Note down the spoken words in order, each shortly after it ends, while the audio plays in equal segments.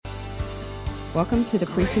Welcome to the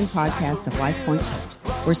preaching podcast of Life Point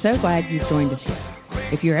Church. We're so glad you've joined us here.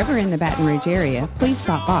 If you're ever in the Baton Rouge area, please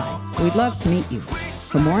stop by. We'd love to meet you.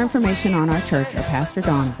 For more information on our church or Pastor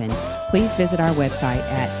Donovan, please visit our website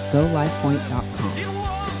at golifepoint.com.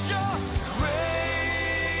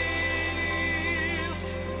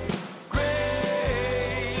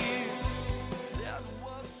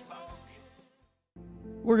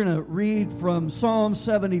 We're going to read from Psalm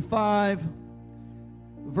 75,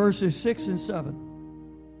 verses 6 and 7.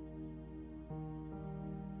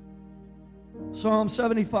 Psalm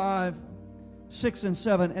 75, 6 and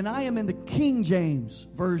 7. And I am in the King James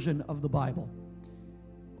Version of the Bible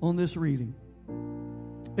on this reading.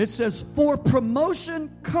 It says, "For promotion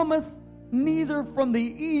cometh neither from the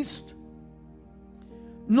east,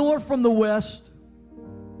 nor from the west,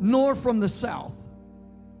 nor from the south.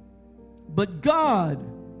 But God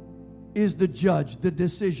is the judge, the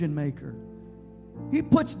decision maker. He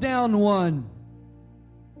puts down one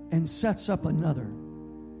and sets up another."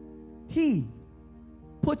 He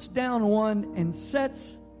puts down one and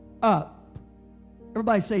sets up.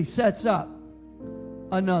 Everybody say, sets up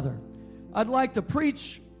another. I'd like to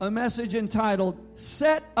preach a message entitled,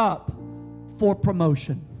 Set Up for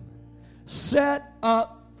Promotion. Set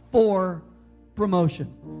up for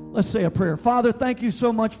promotion. Let's say a prayer. Father, thank you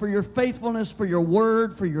so much for your faithfulness, for your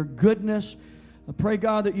word, for your goodness. I pray,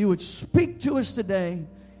 God, that you would speak to us today,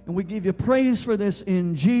 and we give you praise for this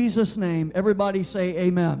in Jesus' name. Everybody say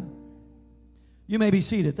amen. You may be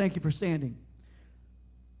seated. Thank you for standing.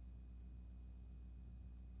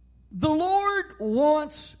 The Lord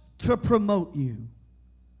wants to promote you.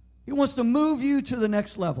 He wants to move you to the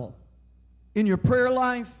next level in your prayer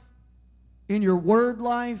life, in your word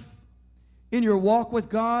life, in your walk with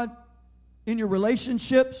God, in your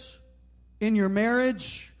relationships, in your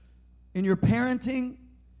marriage, in your parenting.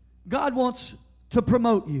 God wants to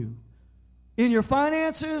promote you. In your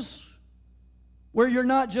finances, where you're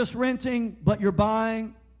not just renting, but you're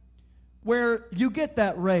buying, where you get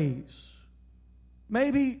that raise.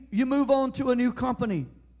 Maybe you move on to a new company.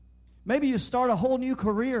 Maybe you start a whole new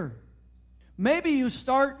career. Maybe you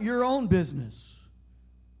start your own business,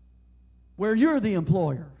 where you're the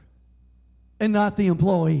employer and not the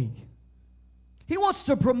employee. He wants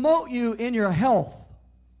to promote you in your health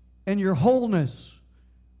and your wholeness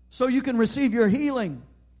so you can receive your healing.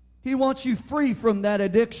 He wants you free from that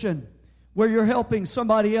addiction where you're helping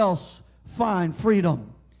somebody else find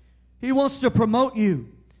freedom. He wants to promote you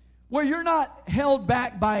where you're not held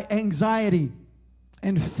back by anxiety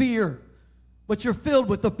and fear, but you're filled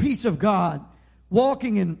with the peace of God,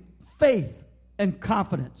 walking in faith and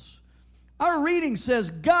confidence. Our reading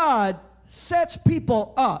says God sets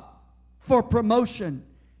people up for promotion,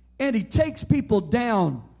 and He takes people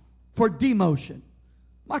down for demotion.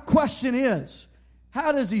 My question is,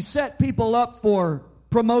 how does He set people up for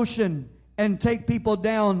promotion and take people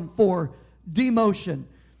down for demotion?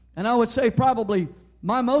 And I would say probably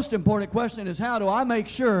my most important question is, how do I make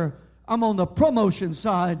sure I'm on the promotion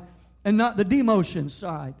side and not the demotion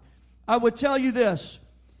side? I would tell you this: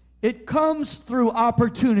 it comes through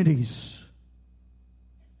opportunities.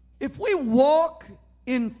 If we walk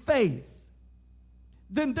in faith,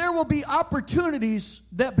 then there will be opportunities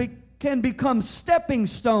that can become stepping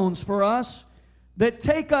stones for us that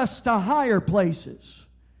take us to higher places.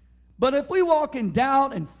 But if we walk in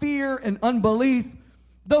doubt and fear and unbelief,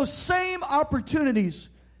 those same opportunities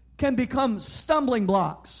can become stumbling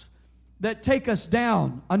blocks that take us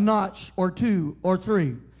down a notch or two or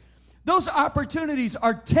three. Those opportunities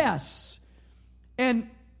are tests, and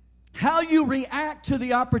how you react to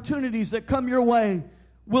the opportunities that come your way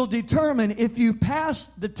will determine if you pass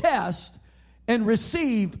the test and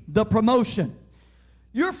receive the promotion.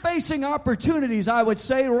 You're facing opportunities, I would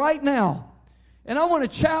say, right now. And I want to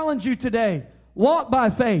challenge you today. Walk by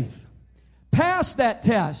faith. Pass that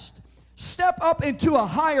test. Step up into a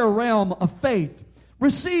higher realm of faith.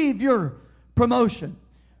 Receive your promotion.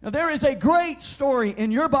 Now, there is a great story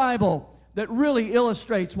in your Bible that really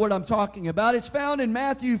illustrates what I'm talking about. It's found in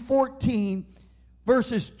Matthew 14,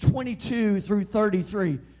 verses 22 through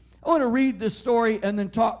 33. I want to read this story and then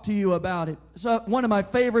talk to you about it. It's one of my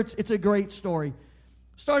favorites. It's a great story.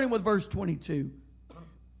 Starting with verse 22.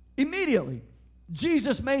 Immediately,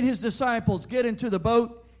 Jesus made His disciples get into the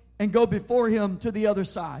boat and go before Him to the other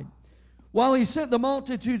side, while He sent the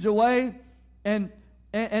multitudes away. And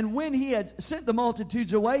when He had sent the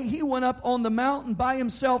multitudes away, He went up on the mountain by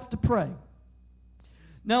Himself to pray.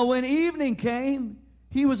 Now when evening came,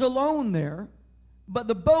 He was alone there, but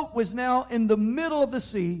the boat was now in the middle of the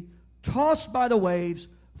sea, tossed by the waves,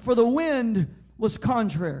 for the wind was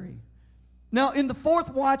contrary. Now in the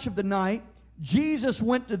fourth watch of the night, Jesus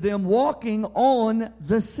went to them walking on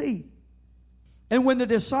the sea. And when the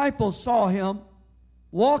disciples saw him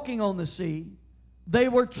walking on the sea, they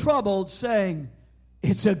were troubled, saying,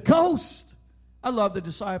 "It's a ghost." I love the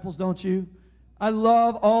disciples, don't you? I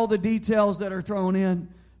love all the details that are thrown in.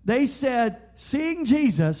 They said, seeing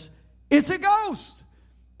Jesus, "It's a ghost."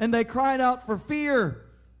 And they cried out for fear.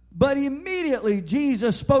 But immediately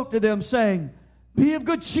Jesus spoke to them, saying, "Be of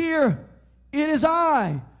good cheer. It is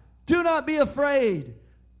I. Do not be afraid."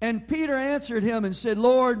 And Peter answered him and said,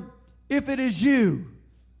 "Lord, if it is you,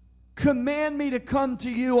 command me to come to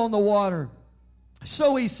you on the water."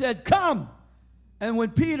 So he said, "Come." And when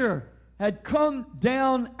Peter had come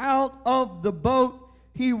down out of the boat,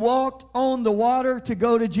 he walked on the water to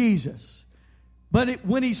go to Jesus. But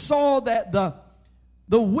when he saw that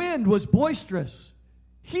the wind was boisterous,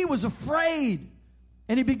 he was afraid,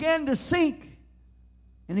 and he began to sink.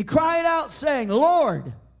 And he cried out, saying,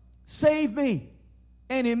 "Lord, save me."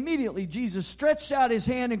 And immediately Jesus stretched out his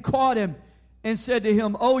hand and caught him and said to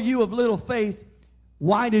him, "O you of little faith,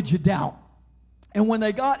 why did you doubt?" And when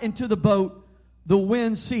they got into the boat, the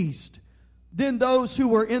wind ceased. Then those who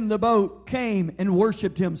were in the boat came and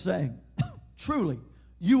worshiped him, saying, "Truly,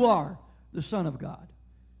 you are the Son of God."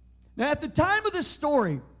 Now, at the time of this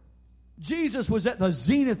story, Jesus was at the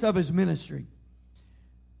zenith of his ministry.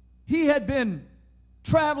 He had been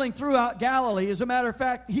traveling throughout Galilee. As a matter of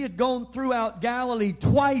fact, he had gone throughout Galilee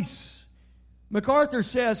twice. MacArthur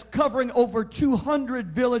says covering over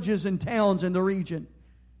 200 villages and towns in the region.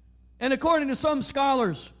 And according to some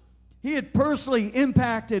scholars, he had personally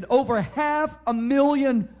impacted over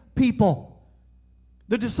 500,000 people.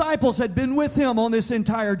 The disciples had been with him on this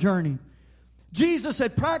entire journey. Jesus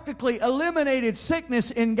had practically eliminated sickness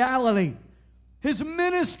in Galilee. His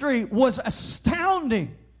ministry was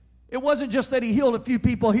astounding. It wasn't just that he healed a few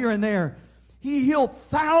people here and there. He healed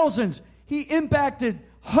thousands. He impacted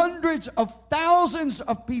hundreds of thousands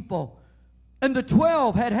of people. And the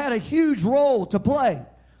 12 had had a huge role to play.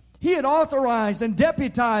 He had authorized and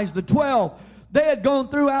deputized the 12. They had gone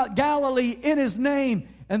throughout Galilee in his name,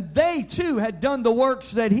 and they too had done the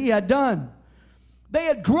works that he had done. They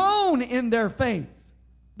had grown in their faith.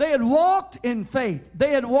 They had walked in faith.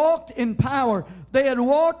 They had walked in power. They had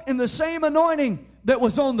walked in the same anointing that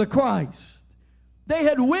was on the Christ. They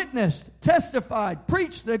had witnessed, testified,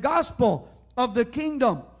 preached the gospel of the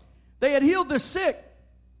kingdom. They had healed the sick,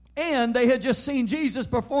 and they had just seen Jesus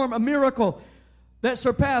perform a miracle that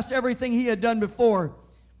surpassed everything he had done before.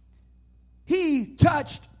 He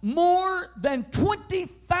touched more than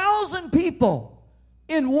 20,000 people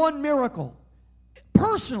in one miracle.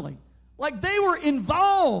 Personally, like they were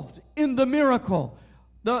involved in the miracle.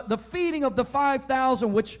 The feeding of the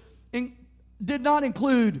 5,000, which did not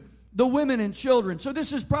include the women and children. So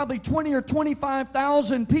this is probably 20 or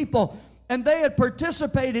 25,000 people. And they had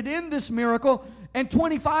participated in this miracle. And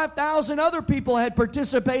 25,000 other people had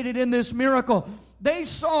participated in this miracle. They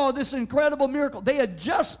saw this incredible miracle. They had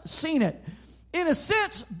just seen it. In a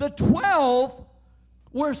sense, the 12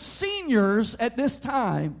 were seniors at this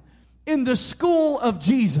time in the school of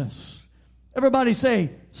Jesus. Everybody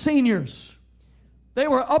say, seniors. They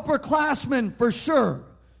were upperclassmen for sure.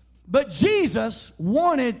 But Jesus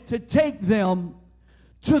wanted to take them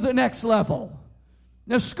to the next level.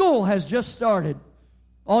 Now, school has just started.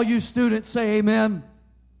 All you students say amen.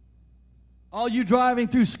 All you driving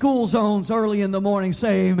through school zones early in the morning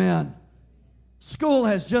say amen. School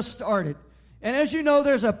has just started. And as you know,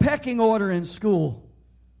 there's a pecking order in school.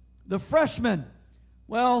 The freshmen,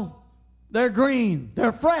 well, they're green.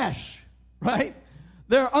 They're fresh, right?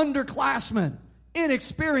 They're underclassmen,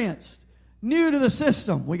 inexperienced, new to the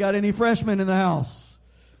system. We got any freshmen in the house?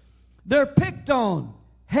 They're picked on,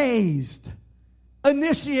 hazed,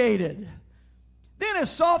 initiated. Then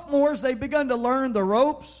as sophomores, they've begun to learn the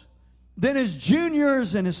ropes. Then as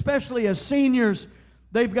juniors and especially as seniors,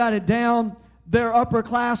 they've got it down. They're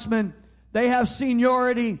upperclassmen. They have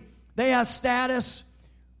seniority. They have status.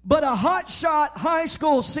 But a hotshot high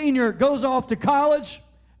school senior goes off to college.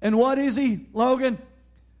 And what is he, Logan?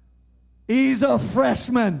 He's a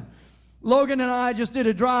freshman. Logan and I just did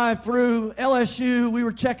a drive through LSU. We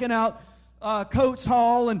were checking out Coates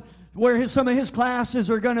Hall and where some of his classes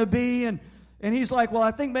are going to be. And he's like, well,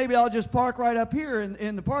 I think maybe I'll just park right up here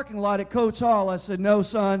in the parking lot at Coates Hall. I said, no,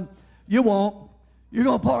 son, you won't. You're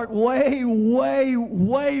going to park way, way,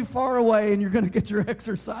 way far away, and you're going to get your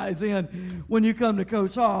exercise in when you come to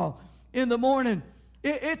Coates Hall in the morning.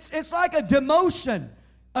 It's like a demotion,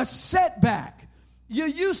 a setback. You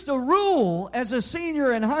used to rule as a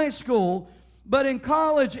senior in high school, but in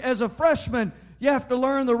college as a freshman, you have to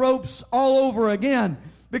learn the ropes all over again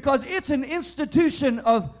because it's an institution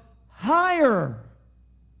of higher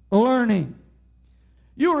learning.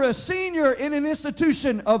 You were a senior in an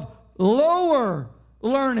institution of lower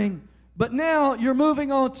learning, but now you're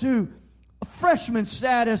moving on to a freshman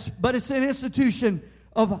status, but it's an institution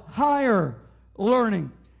of higher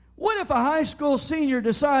learning. What if a high school senior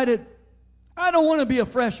decided, I don't want to be a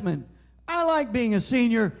freshman. I like being a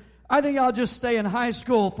senior. I think I'll just stay in high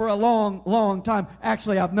school for a long, long time.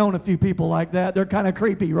 Actually, I've known a few people like that. They're kind of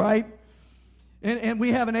creepy, right? And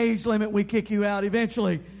we have an age limit. We kick you out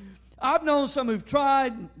eventually. I've known some who've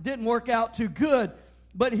tried, didn't work out too good.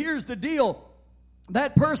 But here's the deal.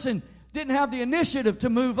 That person didn't have the initiative to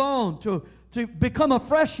move on, to become a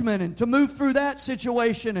freshman and to move through that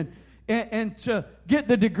situation and to get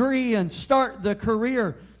the degree and start the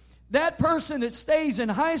career. That person that stays in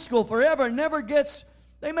high school forever never gets,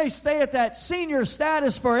 they may stay at that senior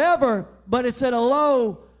status forever, but it's at a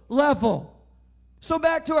low level. So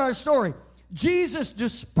back to our story. Jesus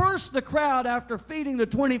dispersed the crowd after feeding the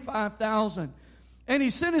 25,000. And he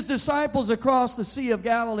sent his disciples across the Sea of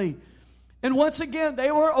Galilee. And once again,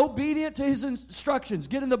 they were obedient to his instructions.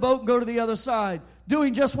 Get in the boat and go to the other side.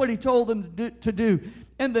 Doing just what he told them to do.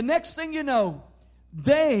 And the next thing you know,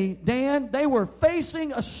 they were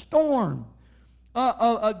facing a storm.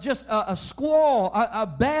 Just a squall, a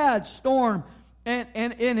bad storm. And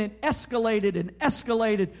it escalated and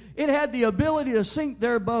escalated. It had the ability to sink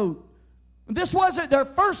their boat. This wasn't their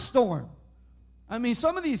first storm. I mean,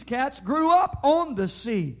 some of these cats grew up on the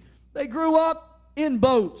sea. They grew up in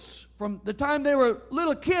boats. From the time they were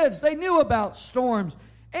little kids, they knew about storms.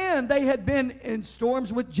 And they had been in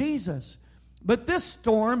storms with Jesus. But this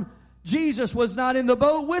storm, Jesus was not in the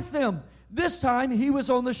boat with them. This time, he was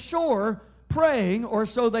on the shore praying, or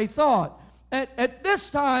so they thought. At this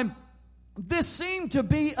time, this seemed to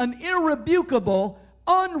be an irrebukable,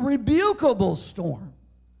 unrebukable storm.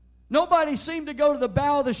 Nobody seemed to go to the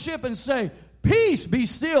bow of the ship and say, "Peace, be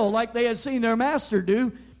still," like they had seen their master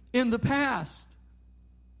do in the past.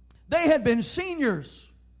 They had been seniors.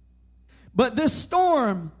 But this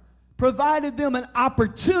storm provided them an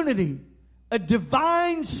opportunity, a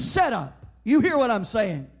divine setup. You hear what I'm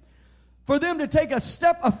saying? For them to take a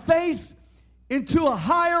step of faith into a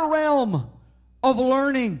higher realm of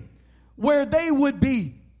learning where they would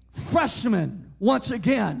be freshmen once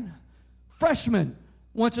again. Freshmen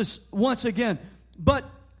once again. But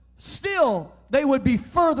still, they would be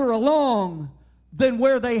further along than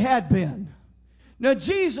where they had been. Now,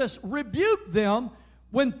 Jesus rebuked them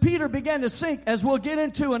when Peter began to sink, as we'll get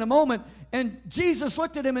into in a moment. And Jesus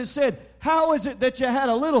looked at him and said, "How is it that you had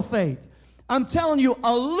a little faith?" I'm telling you,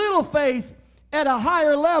 a little faith at a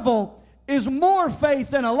higher level is more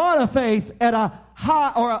faith than a lot of faith at a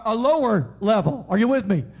high or a lower level. Are you with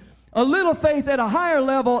me? A little faith at a higher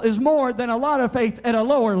level is more than a lot of faith at a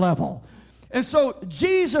lower level. And so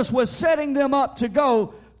Jesus was setting them up to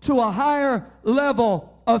go to a higher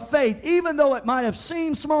level of faith. Even though it might have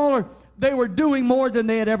seemed smaller, they were doing more than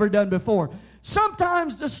they had ever done before.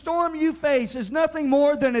 Sometimes the storm you face is nothing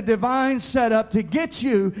more than a divine setup to get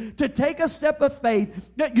you to take a step of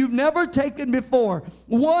faith that you've never taken before.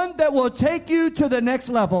 One that will take you to the next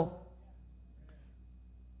level.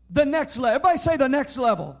 The next level. Everybody say the next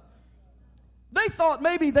level. They thought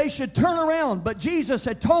maybe they should turn around, but Jesus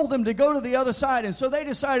had told them to go to the other side, and so they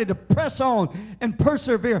decided to press on and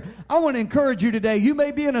persevere. I want to encourage you today. You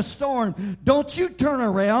may be in a storm. Don't you turn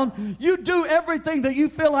around. You do everything that you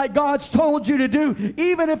feel like God's told you to do,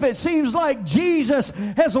 even if it seems like Jesus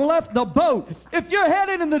has left the boat. If you're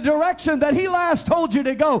headed in the direction that he last told you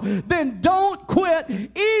to go, then don't quit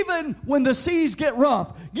even when the seas get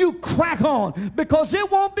rough. You crack on, because it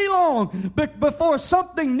won't be long before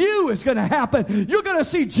something new is going to happen. You're going to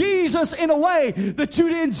see Jesus in a way that you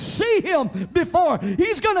didn't see him before.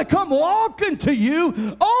 He's going to come walking to you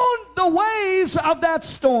on the waves of that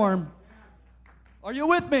storm. Are you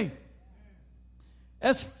with me?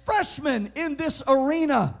 As freshmen in this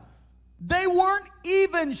arena, they weren't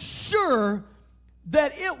even sure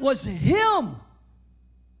that it was him.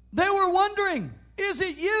 They were wondering, is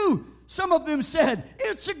it you? Some of them said,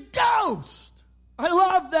 it's a ghost. I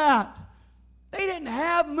love that. They didn't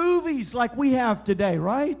have movies like we have today,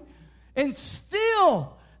 right? And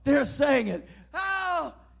still they're saying it.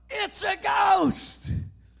 Oh, it's a ghost.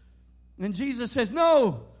 And Jesus says,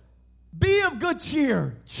 no, be of good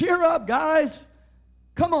cheer. Cheer up, guys.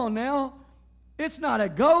 Come on now. It's not a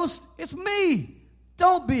ghost. It's me.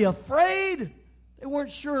 Don't be afraid. They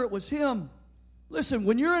weren't sure it was him. Listen,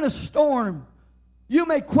 when you're in a storm, you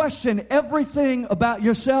may question everything about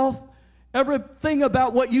yourself, everything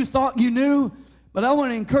about what you thought you knew. But I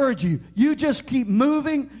want to encourage you. You just keep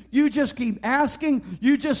moving. You just keep asking.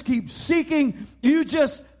 You just keep seeking. You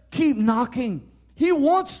just keep knocking. He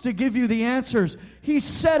wants to give you the answers. He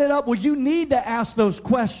set it up where you need to ask those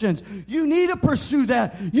questions. You need to pursue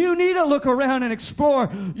that. You need to look around and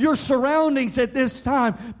explore your surroundings at this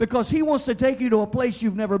time because He wants to take you to a place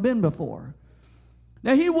you've never been before.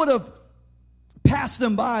 Now, He would have passed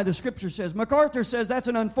them by, the Scripture says. MacArthur says that's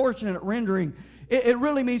an unfortunate rendering. It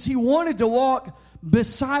really means He wanted to walk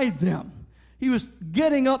beside them. He was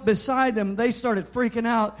getting up beside them. They started freaking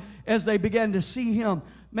out as they began to see Him,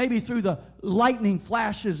 maybe through the lightning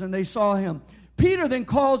flashes, and they saw Him. Peter then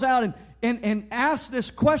calls out and asks this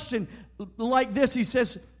question like this. He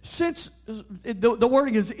says, since, the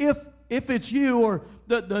wording is if it's you, or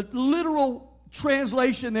the literal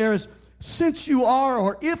translation there is, since you are,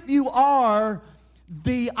 or if you are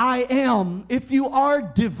the I am, if you are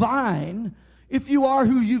divine, if you are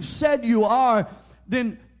who you've said you are,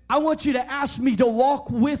 then I want you to ask me to walk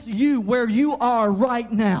with you where you are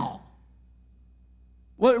right now.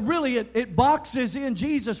 Well, really, it boxes in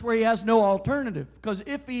Jesus where He has no alternative. Because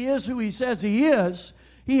if He is who He says He is,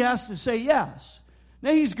 He has to say yes.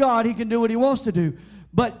 Now, He's God. He can do what He wants to do.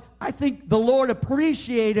 But I think the Lord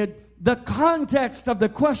appreciated the context of the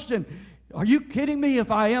question. Are you kidding me?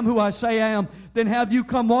 If I am who I say I am, then have you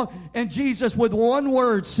come on? And Jesus, with one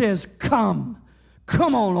word, says, come.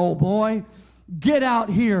 Come on, old boy. Get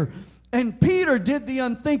out here. And Peter did the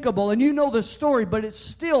unthinkable. And you know the story, but it's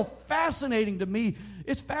still fascinating to me.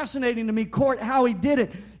 It's fascinating to me, Court, how he did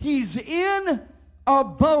it. He's in a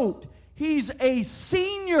boat. He's a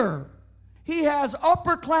senior. He has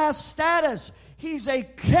upper class status. He's a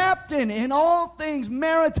captain in all things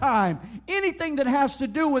maritime. Anything that has to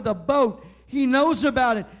do with a boat, he knows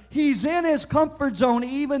about it. He's in his comfort zone,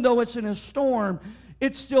 even though it's in a storm.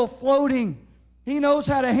 It's still floating. He knows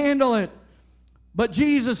how to handle it. But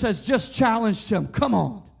Jesus has just challenged him. Come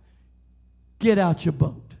on, get out your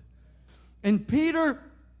boat. And Peter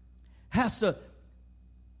has to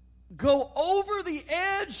go over the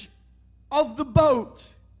edge of the boat.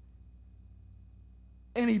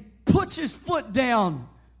 And he puts his foot down.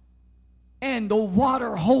 And the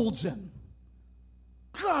water holds him.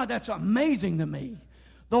 God, that's amazing to me.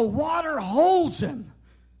 The water holds him.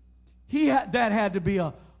 That had to be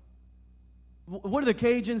a, what do the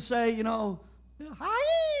Cajuns say, you know? Hi!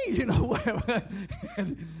 You know,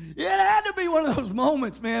 it had to be one of those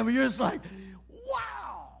moments, man, where you're just like,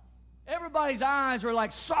 wow. Everybody's eyes are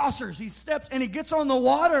like saucers. He steps and he gets on the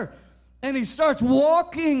water and he starts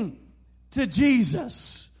walking to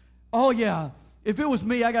Jesus. Oh, yeah. If it was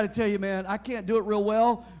me, I got to tell you, man, I can't do it real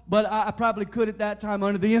well, but I probably could at that time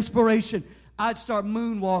under the inspiration. I'd start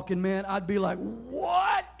moonwalking, man. I'd be like,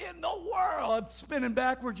 what in the world? I'm spinning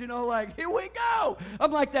backwards, you know, like, here we go.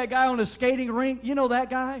 I'm like that guy on a skating rink. You know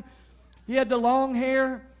that guy? He had the long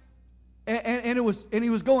hair, and he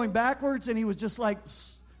was going backwards, and he was just like,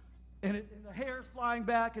 and the hair's flying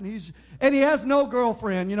back, and he has no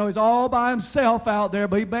girlfriend. You know, he's all by himself out there,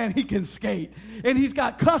 but man, he can skate. And he's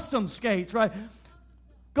got custom skates, right?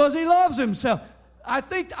 Because he loves himself. I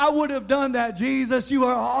think I would have done that, Jesus. You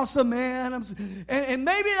are awesome, man. And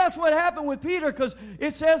maybe that's what happened with Peter, because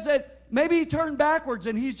it says that maybe he turned backwards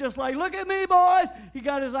and he's just like, look at me, boys. He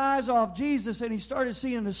got his eyes off Jesus and he started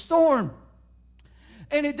seeing the storm.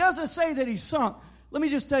 And it doesn't say that he sunk. Let me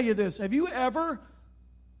just tell you this. Have you ever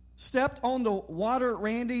stepped on the water,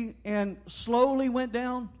 Randy, and slowly went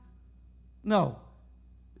down? No.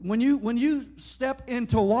 When you step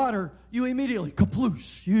into water, you immediately,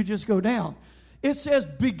 kaploosh, you just go down. It says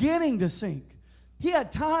beginning to sink. He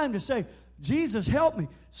had time to say, Jesus, help me.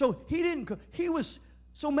 So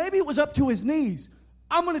so maybe it was up to his knees.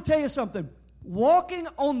 I'm going to tell you something. Walking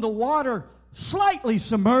on the water slightly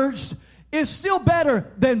submerged is still better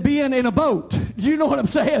than being in a boat. You know what I'm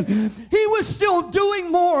saying? He was still doing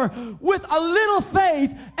more with a little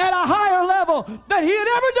faith at a higher level than he had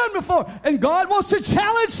ever done before. And God wants to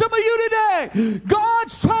challenge some of you today.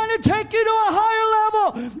 God's trying to take you to a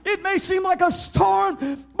higher level. It may seem like a storm,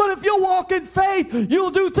 but if you walk in faith,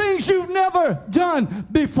 you'll do things you've never done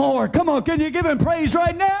before. Come on, can you give him praise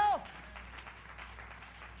right now?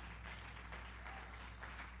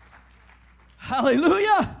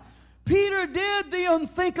 Hallelujah. Peter did the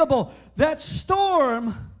unthinkable. That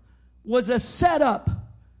storm was a setup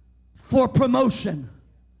for promotion.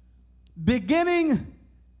 Beginning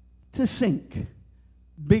to sink.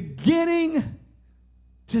 Beginning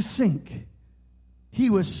to sink. He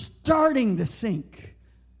was starting to sink.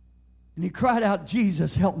 And he cried out,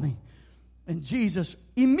 Jesus, help me. And Jesus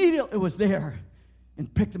immediately was there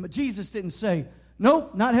and picked him up. Jesus didn't say,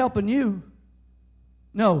 nope, not helping you.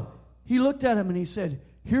 No, he looked at him and he said,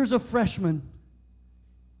 here's a freshman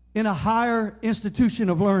in a higher institution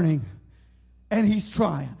of learning, and he's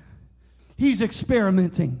trying. He's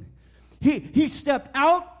experimenting. He stepped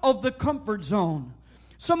out of the comfort zone.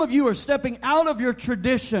 Some of you are stepping out of your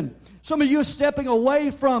tradition. Some of you are stepping away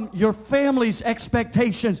from your family's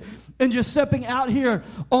expectations. And you're stepping out here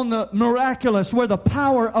on the miraculous where the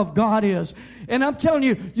power of God is. And I'm telling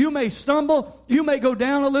you, you may stumble. You may go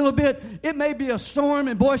down a little bit. It may be a storm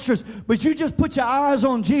and boisterous. But you just put your eyes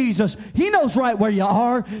on Jesus. He knows right where you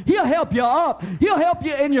are. He'll help you up. He'll help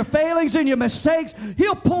you in your failings and your mistakes.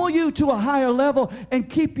 He'll pull you to a higher level and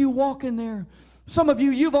keep you walking there. Some of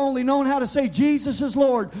you, you've only known how to say Jesus is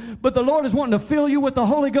Lord, but the Lord is wanting to fill you with the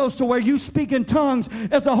Holy Ghost to where you speak in tongues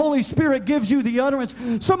as the Holy Spirit gives you the utterance.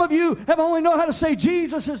 Some of you have only known how to say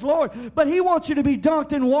Jesus is Lord, but He wants you to be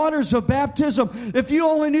dunked in waters of baptism. If you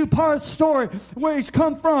only knew Parth's story, where he's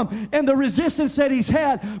come from and the resistance that he's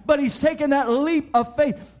had, but he's taken that leap of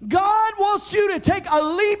faith. God wants you to take a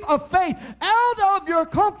leap of faith out of your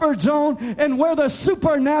comfort zone and where the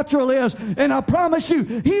supernatural is. And I promise you,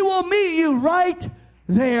 He will meet you right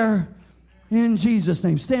there in Jesus'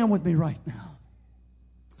 name. Stand with me right now.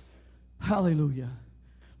 Hallelujah.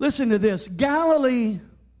 Listen to this. Galilee,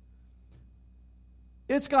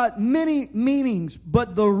 it's got many meanings,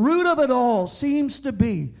 but the root of it all seems to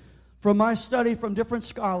be, from my study from different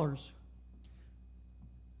scholars,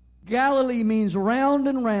 Galilee means round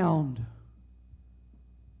and round.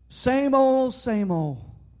 Same old, same old.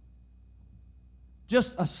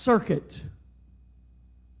 Just a circuit.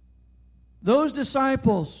 Those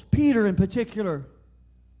disciples, Peter in particular,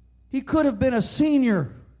 he could have been a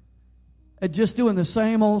senior at just doing the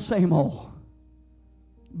same old, same old.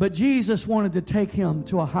 But Jesus wanted to take him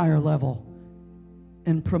to a higher level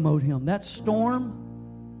and promote him. That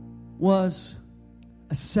storm was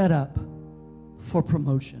a setup for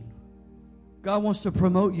promotion. God wants to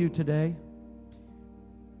promote you today.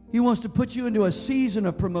 He wants to put you into a season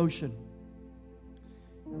of promotion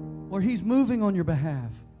where He's moving on your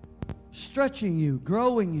behalf, stretching you,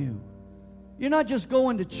 growing you. You're not just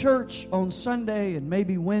going to church on Sunday and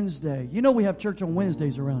maybe Wednesday. You know we have church on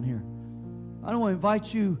Wednesdays around here. I don't want to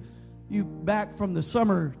invite you back from the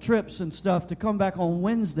summer trips and stuff to come back on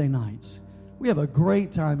Wednesday nights. We have a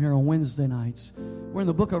great time here on Wednesday nights. We're in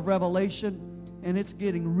the book of Revelation, and it's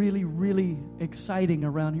getting really, really exciting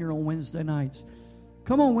around here on Wednesday nights.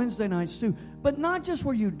 Come on Wednesday nights too. But not just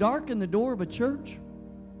where you darken the door of a church,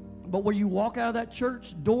 but where you walk out of that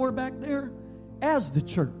church door back there as the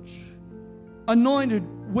church,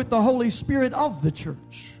 anointed with the Holy Spirit of the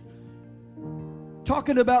church.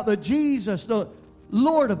 Talking about the Jesus, the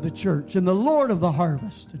Lord of the church and the Lord of the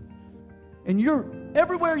harvest. And you're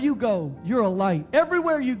everywhere you go, you're a light.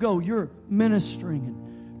 Everywhere you go, you're ministering.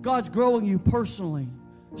 And God's growing you personally,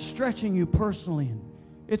 stretching you personally. And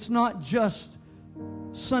it's not just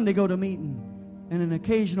Sunday go to meeting and an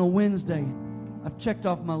occasional Wednesday. I've checked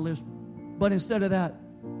off my list. But instead of that,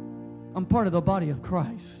 I'm part of the body of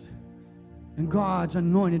Christ. And God's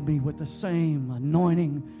anointed me with the same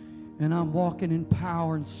anointing. And I'm walking in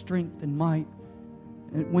power and strength and might.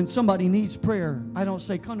 And when somebody needs prayer, I don't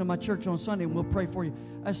say, come to my church on Sunday and we'll pray for you.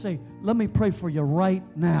 I say, let me pray for you right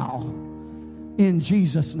now. In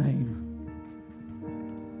Jesus' name.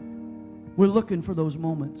 We're looking for those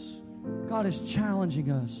moments. God is challenging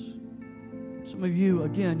us. Some of you,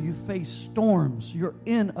 again, you face storms. You're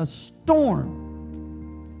in a storm.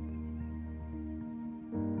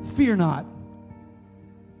 Fear not.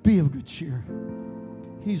 Be of good cheer.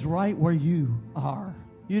 He's right where you are.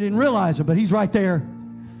 You didn't realize it, but He's right there.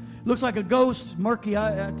 Looks like a ghost, murky.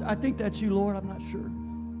 I think that's you, Lord. I'm not sure.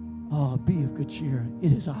 Oh, be of good cheer.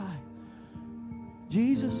 It is I.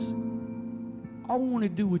 Jesus, I want to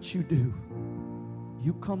do what you do.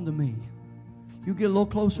 You come to me. You get a little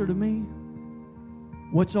closer to me.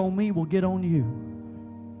 What's on me will get on you.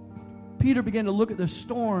 Peter began to look at the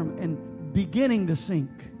storm and beginning to sink.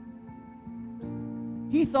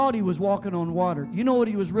 He thought he was walking on water. You know what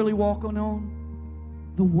he was really walking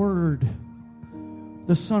on? The Word.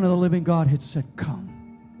 The Son of the living God had said,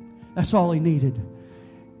 come. That's all he needed.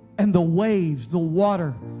 And the waves, the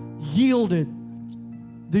water yielded.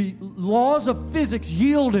 The laws of physics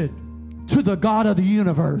yielded to the God of the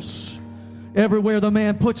universe. Everywhere the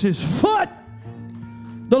man puts his foot,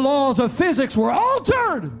 the laws of physics were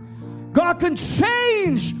altered. God can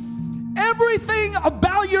change everything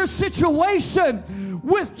about your situation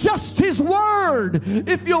with just His Word.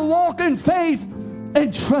 If you walk in faith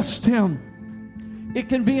and trust Him, it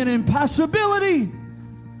can be an impossibility,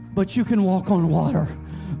 but you can walk on water.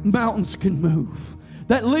 Mountains can move.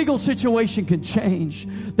 That legal situation can change.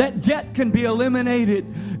 That debt can be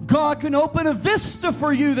eliminated. God can open a vista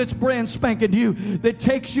for you that's brand spanking new, that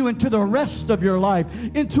takes you into the rest of your life,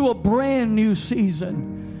 into a brand new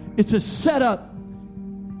season. It's a setup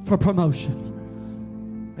for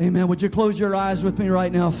promotion. Amen. Would you close your eyes with me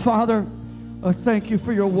right now? Father, I thank you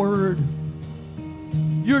for your word.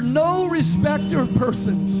 You're no respecter of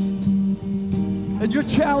persons. And you're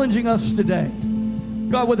challenging us today,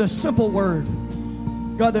 God, with a simple word.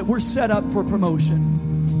 God, that we're set up for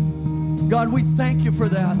promotion. God, we thank you for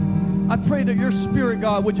that. I pray that your Spirit,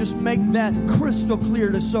 God, would just make that crystal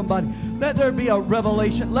clear to somebody. Let there be a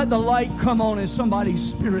revelation. Let the light come on in somebody's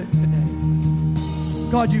spirit today.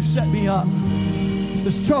 God, you've set me up.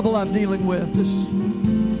 This trouble I'm dealing with, this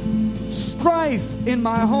strife in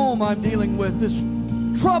my home I'm dealing with, this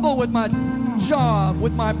trouble with my job,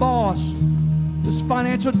 with my boss, this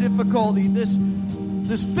financial difficulty, this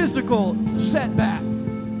physical setback.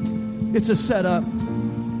 It's a setup.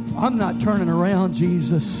 I'm not turning around,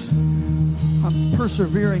 Jesus. I'm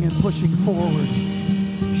persevering and pushing forward.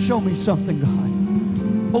 Show me something,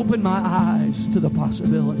 God. Open my eyes to the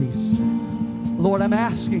possibilities. Lord, I'm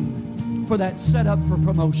asking for that setup for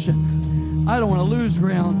promotion. I don't want to lose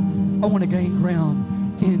ground. I want to gain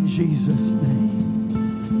ground in Jesus' name.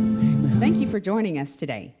 Amen. Thank you for joining us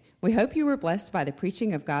today. We hope you were blessed by the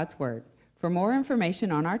preaching of God's Word. For more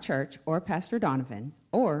information on our church or Pastor Donovan,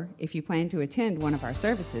 or if you plan to attend one of our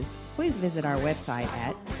services, please visit our website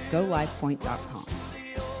at golifepoint.com.